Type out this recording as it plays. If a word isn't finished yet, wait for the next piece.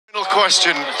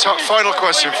question, final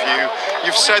question for you.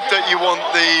 You've said that you want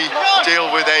the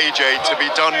deal with AJ to be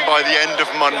done by the end of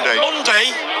Monday.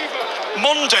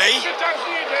 Monday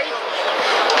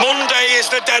is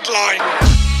the deadline.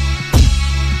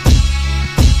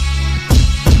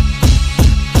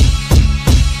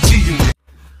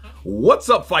 What's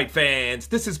up, fight fans?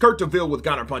 This is Kurt DeVille with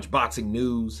Counterpunch Boxing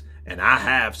News, and I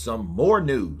have some more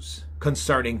news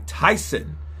concerning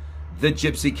Tyson, the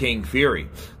Gypsy King Fury.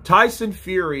 Tyson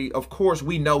Fury, of course,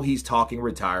 we know he's talking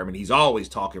retirement. He's always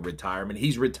talking retirement.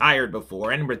 He's retired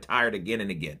before and retired again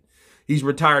and again. He's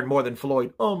retired more than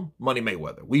Floyd, Money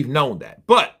Mayweather. We've known that.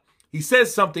 But he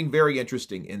says something very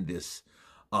interesting in this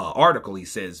article. He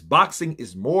says, boxing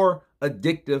is more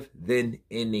addictive than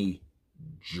any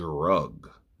drug.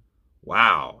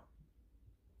 Wow.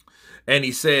 And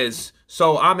he says,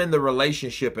 so I'm in the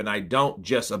relationship and I don't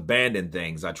just abandon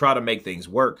things. I try to make things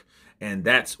work. And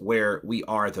that's where we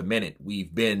are at the minute.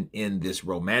 We've been in this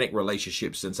romantic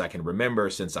relationship since I can remember,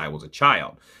 since I was a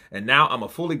child. And now I'm a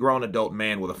fully grown adult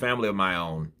man with a family of my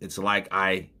own. It's like,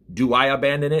 do I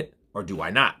abandon it or do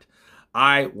I not?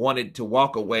 I wanted to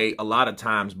walk away a lot of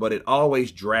times, but it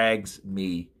always drags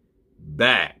me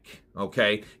back.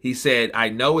 Okay. He said, I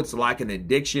know it's like an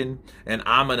addiction and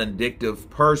I'm an addictive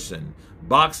person.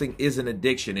 Boxing is an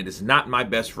addiction. It is not my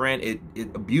best friend. It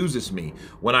abuses me.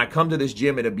 When I come to this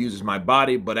gym, it abuses my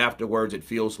body, but afterwards it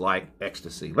feels like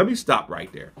ecstasy. Let me stop right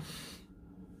there.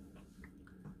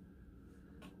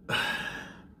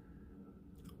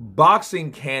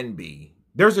 Boxing can be,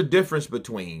 there's a difference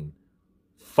between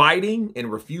fighting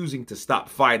and refusing to stop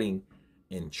fighting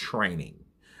and training.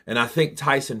 And I think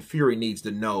Tyson Fury needs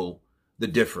to know the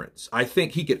difference. I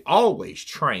think he could always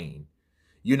train.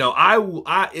 You know,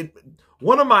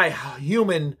 one of my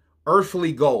human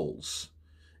earthly goals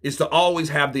is to always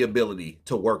have the ability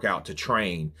to work out, to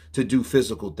train, to do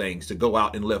physical things, to go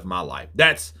out and live my life.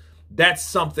 That's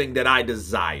something that I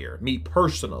desire, me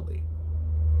personally.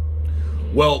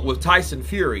 Well, with Tyson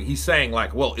Fury, he's saying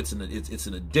like, well, it's an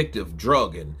addictive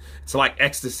drug and it's like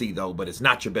ecstasy though, but it's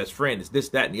not your best friend. It's this,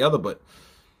 that, and the other. But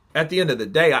at the end of the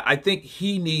day, I think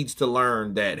he needs to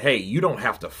learn that, hey, you don't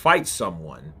have to fight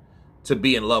someone to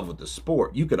be in love with the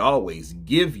sport. You could always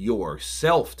give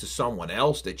yourself to someone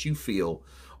else that you feel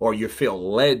or you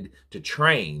feel led to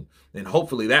train, and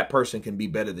hopefully that person can be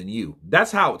better than you.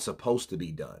 That's how it's supposed to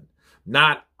be done.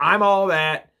 Not, I'm all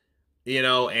that, you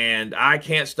know, and I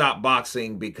can't stop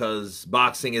boxing because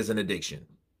boxing is an addiction.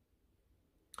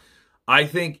 I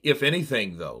think, if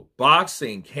anything, though,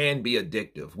 boxing can be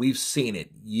addictive. We've seen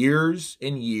it years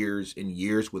and years and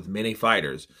years with many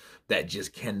fighters that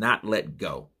just cannot let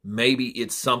go. Maybe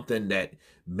it's something that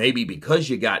maybe because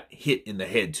you got hit in the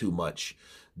head too much,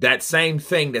 that same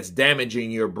thing that's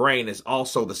damaging your brain is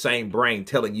also the same brain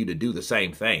telling you to do the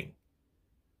same thing.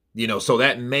 You know, so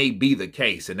that may be the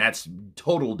case, and that's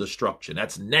total destruction.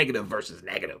 That's negative versus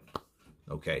negative.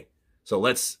 Okay, so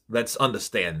let's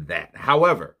understand that.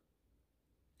 However,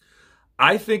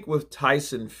 I think with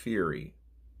Tyson Fury,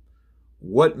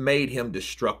 what made him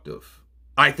destructive,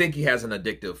 I think he has an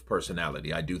addictive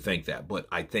personality. I do think that. But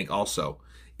I think also,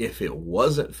 if it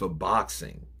wasn't for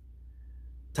boxing,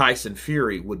 Tyson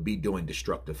Fury would be doing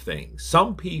destructive things.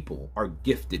 Some people are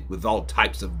gifted with all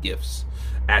types of gifts,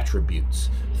 attributes,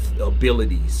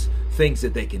 abilities, things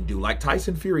that they can do. Like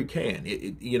Tyson Fury can.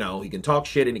 You know, he can talk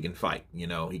shit and he can fight. You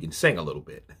know, he can sing a little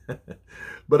bit.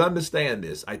 But understand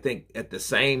this. I think at the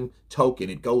same token,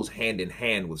 it goes hand in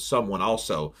hand with someone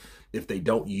also, if they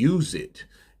don't use it,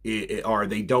 or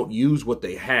they don't use what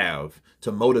they have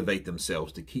to motivate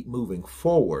themselves to keep moving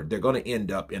forward, they're going to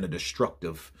end up in a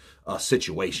destructive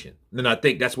situation. And I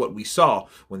think that's what we saw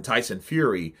when Tyson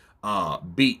Fury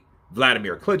beat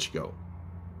Vladimir Klitschko.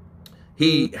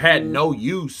 He had no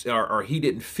use, or he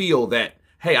didn't feel that,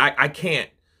 hey, I can't,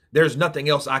 there's nothing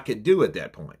else I could do at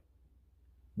that point.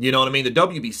 You know what I mean? The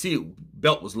WBC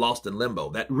belt was lost in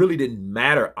limbo. That really didn't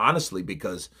matter, honestly,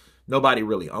 because nobody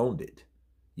really owned it.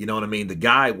 You know what I mean? The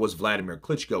guy was Vladimir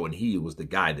Klitschko, and he was the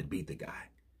guy that beat the guy.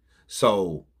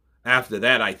 So after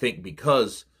that, I think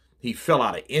because he fell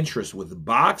out of interest with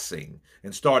boxing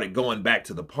and started going back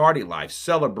to the party life,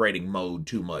 celebrating mode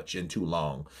too much and too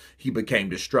long, he became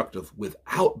destructive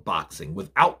without boxing,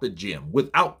 without the gym,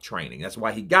 without training. That's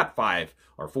why he got 500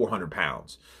 or 400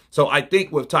 pounds. So I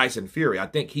think with Tyson Fury, I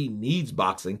think he needs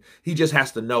boxing. He just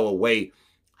has to know a way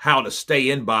how to stay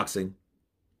in boxing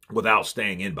without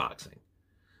staying in boxing.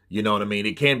 You know what I mean?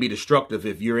 It can be destructive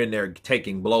if you're in there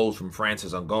taking blows from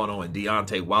Francis Ngannou and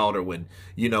Deontay Wilder when,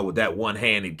 you know, with that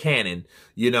one-handed cannon,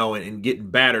 you know, and getting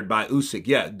battered by Usyk.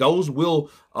 Yeah, those will,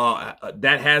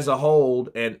 that has a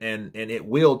hold and it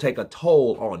will take a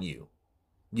toll on you.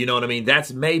 You know what I mean?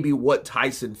 That's maybe what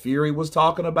Tyson Fury was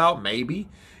talking about, maybe.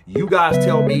 You guys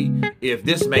tell me if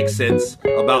this makes sense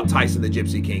about Tyson the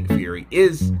Gypsy King Fury.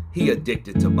 Is he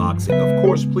addicted to boxing? Of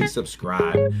course, please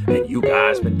subscribe. And you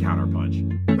guys been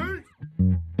Counterpunch. Peace.